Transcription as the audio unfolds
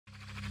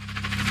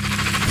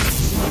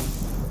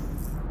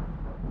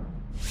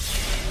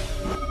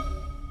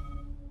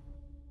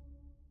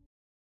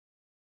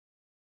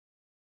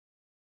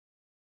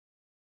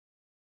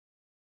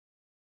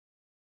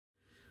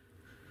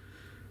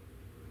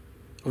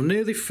I've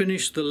nearly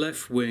finished the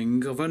left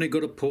wing. I've only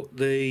got to put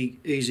the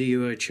Easy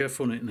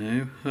UHF on it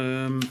now.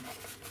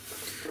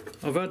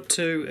 I've had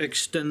to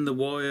extend the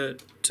wire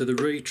to the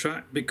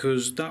retract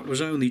because that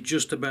was only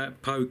just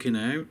about poking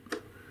out.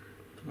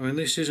 I mean,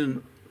 this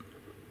isn't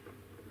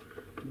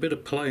a bit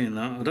of play in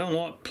that. I don't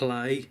like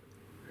play.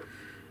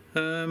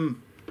 But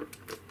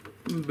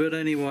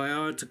anyway,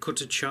 I had to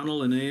cut a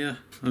channel in here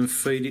and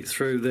feed it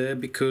through there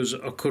because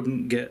I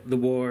couldn't get the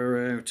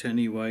wire out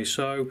anyway.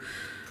 So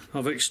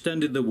I've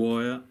extended the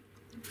wire,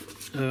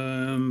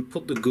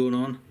 put the gun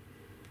on,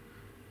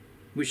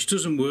 which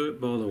doesn't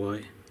work, by the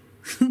way.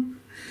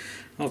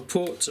 I've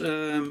put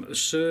a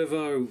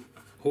servo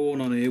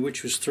horn on here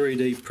which was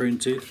 3D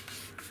printed,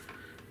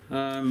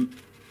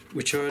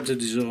 which I had to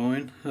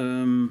design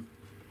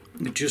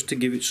just to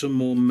give it some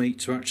more meat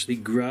to actually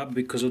grab,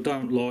 because I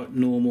don't like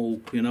normal,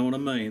 you know what I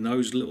mean,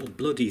 those little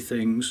bloody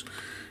things,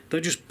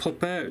 they just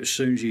pop out as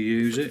soon as you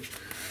use it.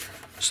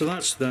 So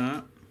that's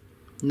that.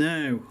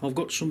 Now I've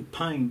got some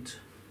paint.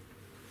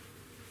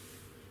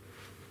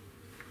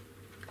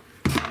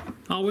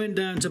 I went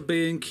down to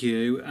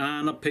B&Q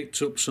and I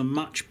picked up some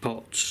match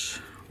pots,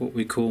 what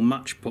we call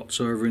match pots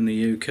over in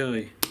the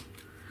UK.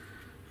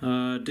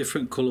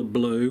 Different colour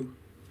blue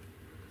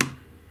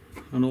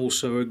and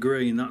also a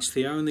green. That's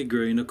the only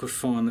green I could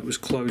find that was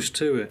close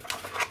to it.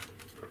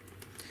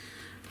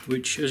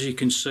 Which, as you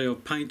can see,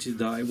 I've painted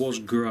that. It was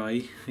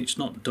grey. It's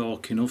not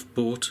dark enough,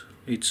 but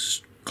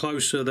it's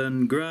closer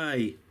than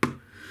grey.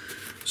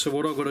 So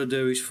what I've got to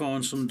do is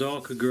find some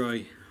darker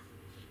grey.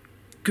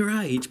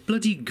 Grey, it's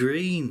bloody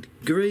green.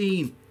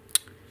 Green.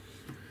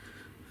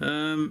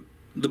 The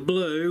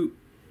blue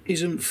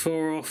isn't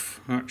far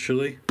off,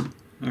 actually.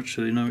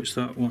 Actually, no, it's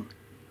that one.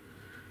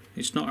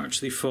 It's not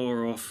actually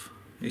far off.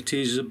 It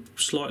is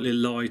slightly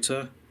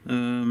lighter.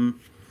 When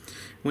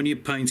you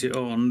paint it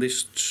on,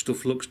 this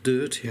stuff looks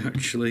dirty,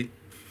 actually.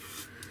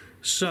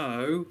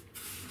 So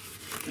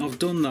I've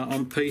done that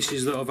on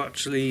pieces that I've had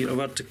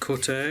to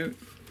cut out.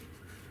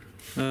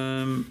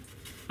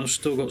 I've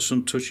still got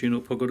some touching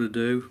up I've got to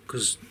do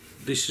because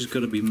this is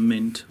going to be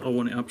mint. I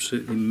want it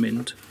absolutely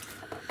mint.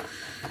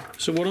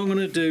 So what I'm going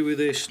to do with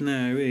this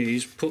now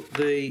is put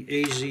the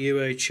Easy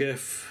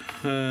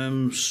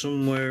UHF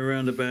somewhere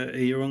around about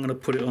here. I'm going to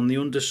put it on the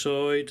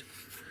underside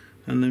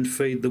and then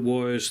feed the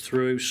wires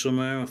through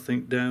somehow. I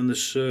think down the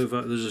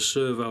servo, there's a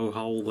servo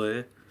hole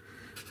there,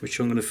 which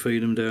I'm going to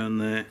feed them down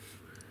there.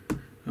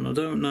 And I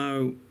don't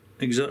know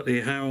exactly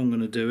how I'm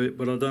going to do it,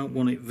 but I don't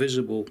want it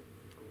visible.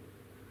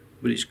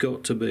 But it's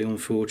got to be,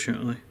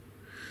 unfortunately,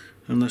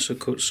 unless I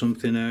cut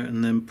something out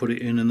and then put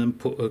it in and then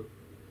put a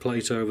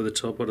plate over the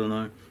top. I don't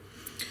know.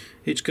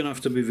 It's going to have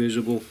to be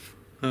visible.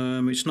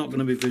 It's not going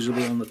to be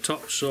visible on the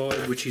top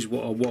side, which is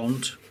what I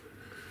want,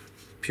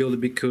 purely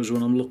because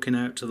when I'm looking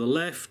out to the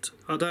left,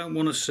 I don't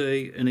want to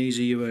see an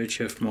Easy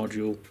UHF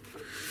module.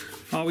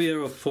 Oh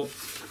yeah, I've put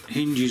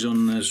hinges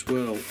on there as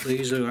well.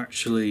 These are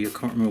actually, I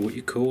can't remember what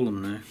you call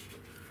them now. I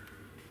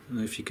don't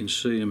know if you can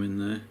see them in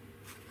there.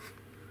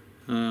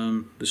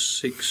 There's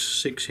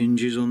six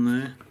hinges on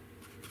there,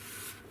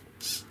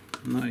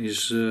 and that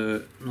is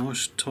a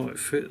nice tight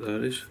fit,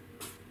 that is.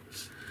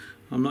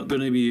 I'm not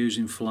going to be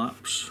using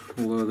flaps,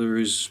 although there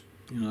is,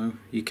 you know,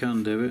 you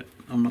can do it.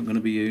 I'm not going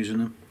to be using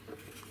them.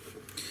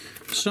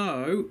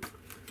 So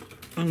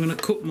I'm going to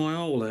cut my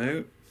hole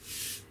out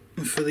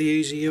for the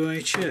Easy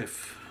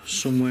UHF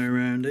somewhere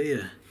around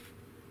here.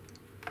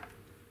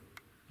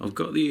 I've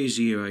got the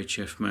Easy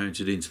UHF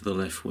mounted into the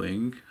left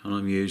wing, and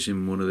I'm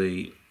using one of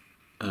the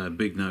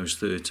Big Nose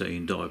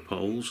 13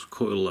 dipoles,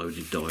 coil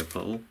loaded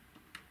dipole,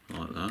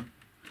 like that,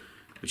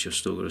 which I've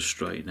still got to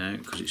straighten out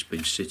because it's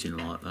been sitting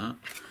like that.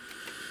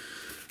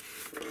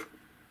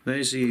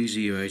 There's the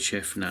Easy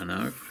UHF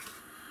Nano.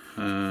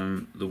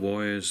 The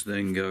wires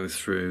then go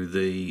through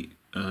the,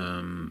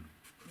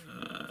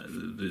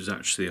 there's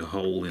actually a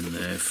hole in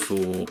there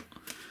for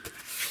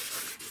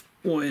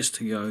wires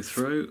to go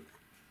through,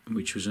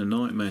 which was a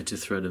nightmare to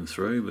thread them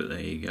through, but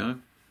there you go.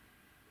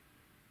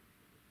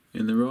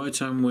 In the right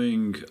hand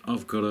wing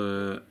I've got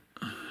a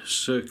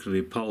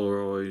circularly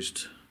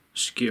polarised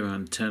skew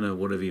antenna,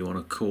 whatever you want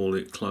to call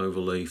it,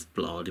 cloverleaf,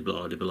 blah de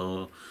blah de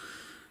blah.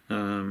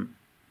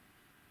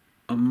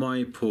 I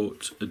may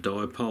put a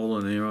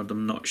dipole in here,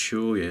 I'm not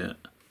sure yet.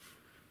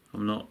 I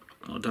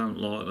don't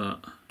like that.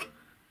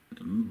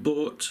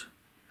 But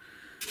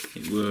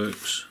it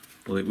works,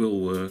 well it will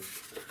work.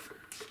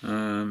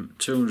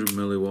 200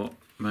 milliwatt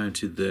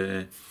mounted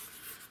there,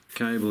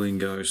 cabling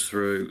goes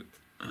through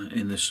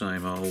in the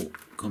same hole,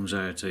 comes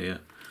out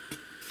here.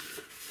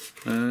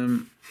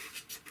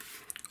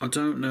 I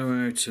don't know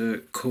how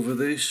to cover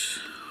this.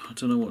 I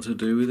don't know what to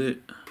do with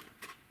it.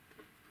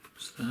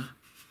 What's that?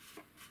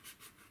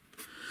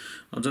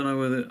 I don't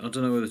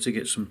know whether to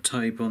get some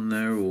tape on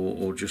there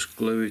or just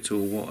glue it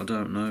or what. I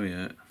don't know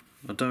yet.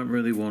 I don't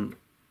really want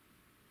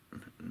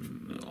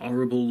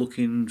horrible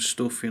looking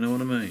stuff, you know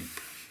what I mean?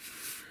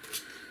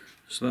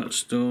 So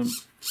that's done.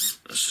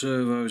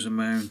 Servos are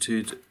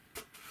mounted.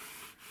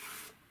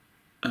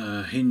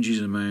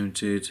 Hinges are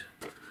mounted.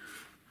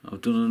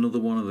 I've done another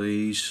one of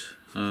these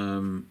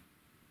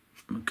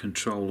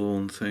control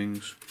arm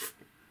things.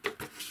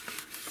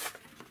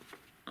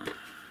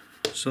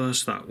 So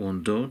that's that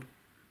one done.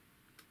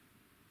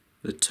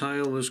 The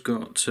tail has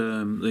got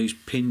these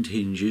pinned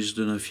hinges,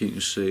 don't know if you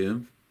can see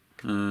them.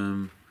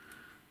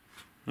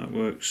 That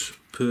works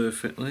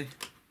perfectly.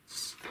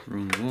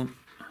 Wrong one.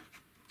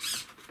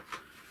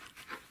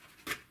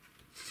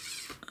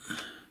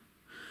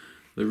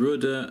 The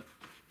rudder,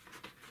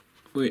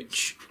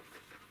 which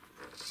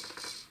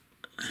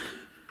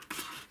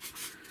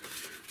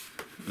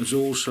has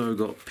also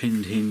got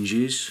pinned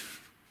hinges,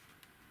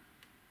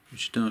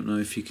 which I don't know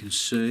if you can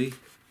see.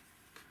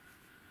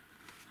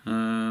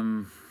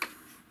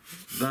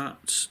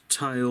 That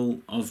tail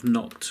I've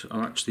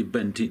actually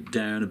bent it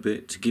down a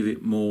bit to give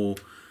it more,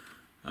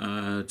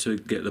 to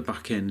get the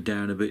back end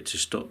down a bit to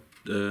stop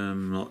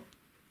like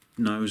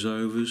nose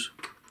overs.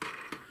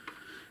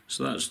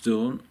 So that's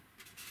done.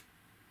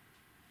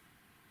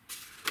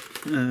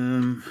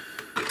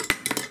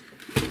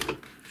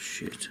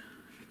 Shit.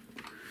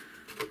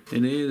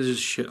 In here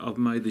there's I've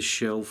made this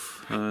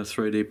shelf,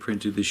 3D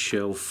printed this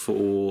shelf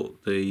for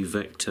the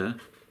Vector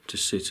to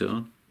sit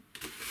on.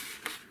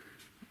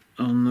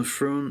 On the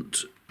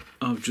front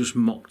I've just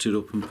mocked it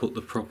up and put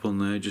the prop on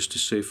there just to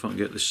see if I can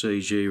get the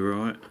CG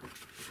right.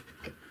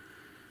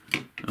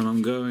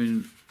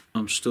 And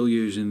I'm still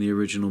using the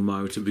original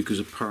motor because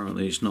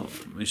apparently it's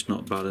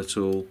not bad at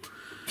all.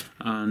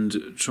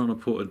 And trying to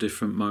put a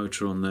different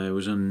motor on there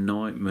was a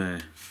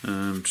nightmare,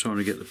 trying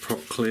to get the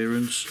prop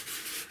clearance.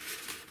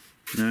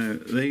 Now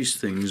these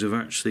things have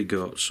actually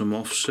got some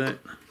offset,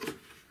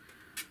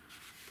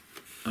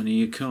 and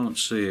you can't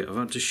see it. I've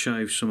had to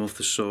shave some off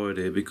the side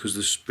here because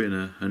the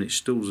spinner, and it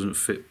still doesn't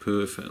fit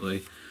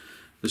perfectly.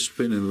 The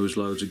spinner, there was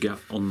loads of gap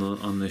on the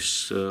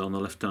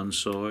left hand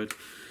side,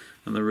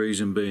 and the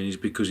reason being is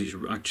because it's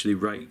actually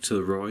raked to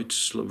the right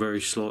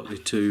very slightly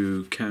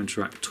to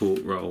counteract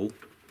torque roll.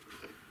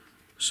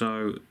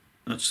 So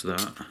that's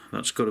that.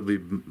 That's got to be.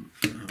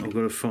 I've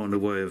got to find a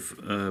way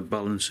of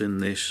balancing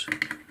this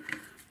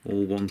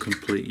all one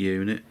complete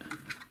unit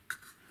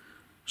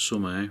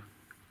somehow.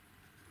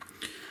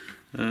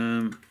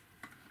 And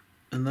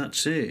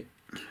that's it.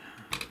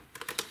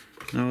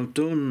 Now I've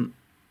done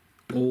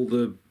all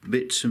the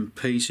bits and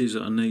pieces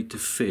that I need to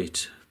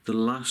fit. The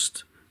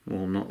last,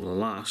 well, not the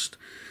last.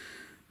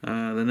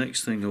 The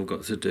next thing I've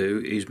got to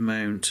do is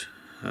mount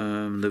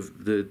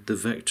the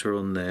Vector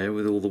on there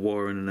with all the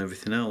wiring and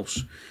everything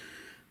else.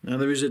 Now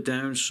there is a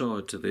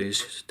downside to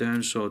this. It's a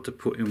downside to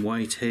putting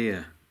weight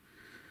here.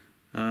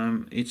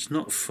 It's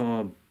not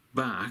far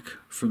back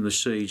from the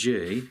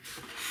CG,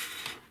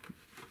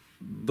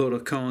 but I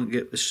can't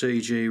get the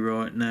CG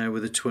right now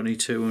with a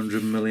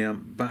 2200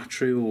 milliamp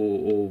battery,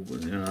 or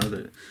you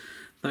know,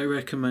 they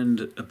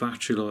recommend a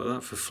battery like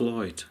that for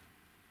flight.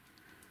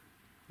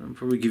 I'll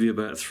probably give you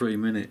about 3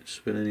 minutes,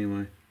 but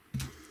anyway.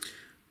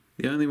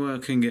 The only way I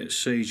can get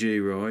CG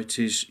right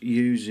is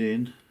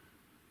using,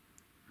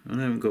 I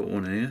haven't got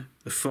one here,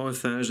 a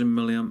 5000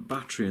 milliamp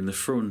battery in the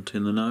front,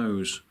 in the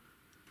nose,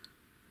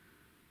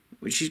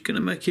 which is going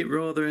to make it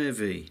rather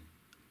heavy,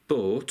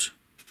 but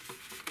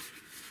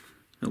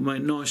it'll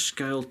make nice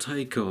scale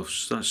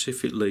takeoffs. That's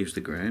if it leaves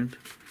the ground.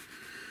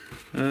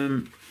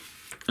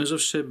 As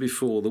I've said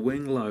before, the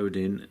wing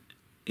loading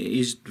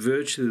is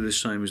virtually the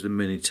same as the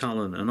Mini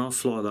Talon, and I'll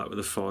fly that with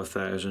a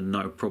 5000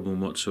 no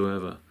problem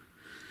whatsoever.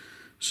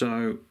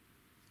 So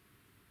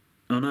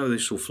I know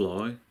this will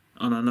fly,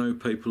 and I know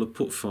people have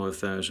put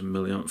 5000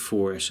 milliamp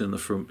 4S in the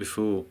front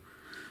before,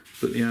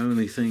 but the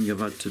only thing I've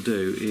had to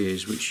do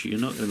is, which you're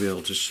not going to be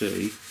able to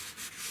see,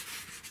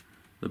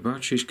 the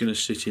battery's going to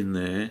sit in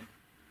there.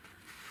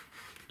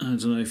 I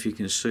don't know if you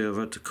can see, I've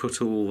had to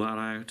cut all that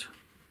out,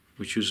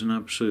 which was an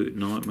absolute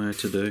nightmare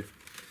to do.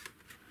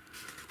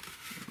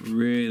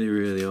 Really,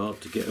 really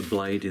hard to get a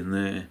blade in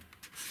there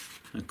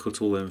and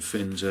cut all them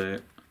fins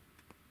out.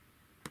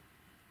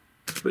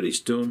 But it's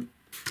done.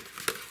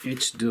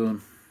 It's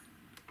done.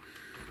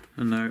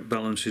 And now it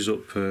balances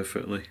up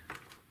perfectly.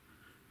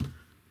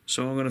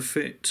 So I'm going to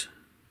fit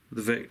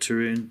the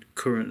Vector in,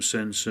 current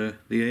sensor.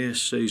 The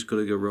ESC's got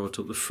to go right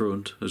up the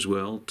front as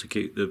well to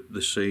keep the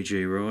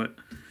CG right.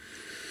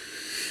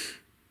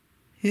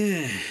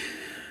 Yeah,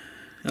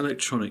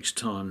 electronics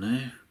time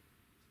now.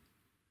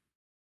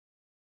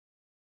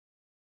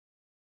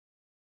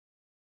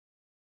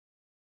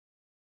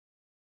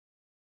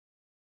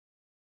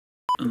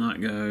 And that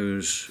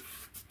goes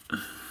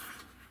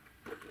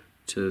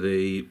to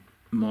the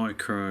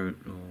micro,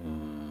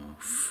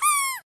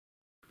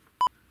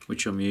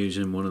 which I'm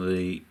using one of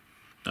the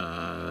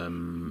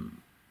I've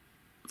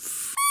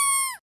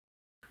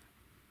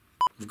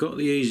got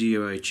the Easy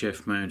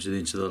UHF mounted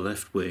into the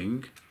left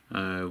wing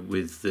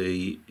with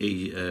the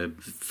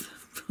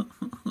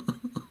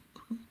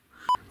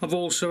I've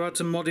also had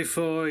to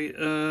modify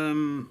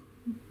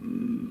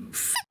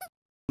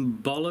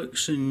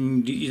bollocks,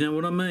 and you know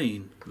what I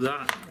mean,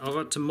 that I've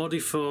had to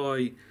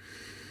modify.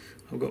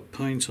 I've got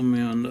paint on my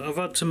hand. I've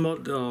had to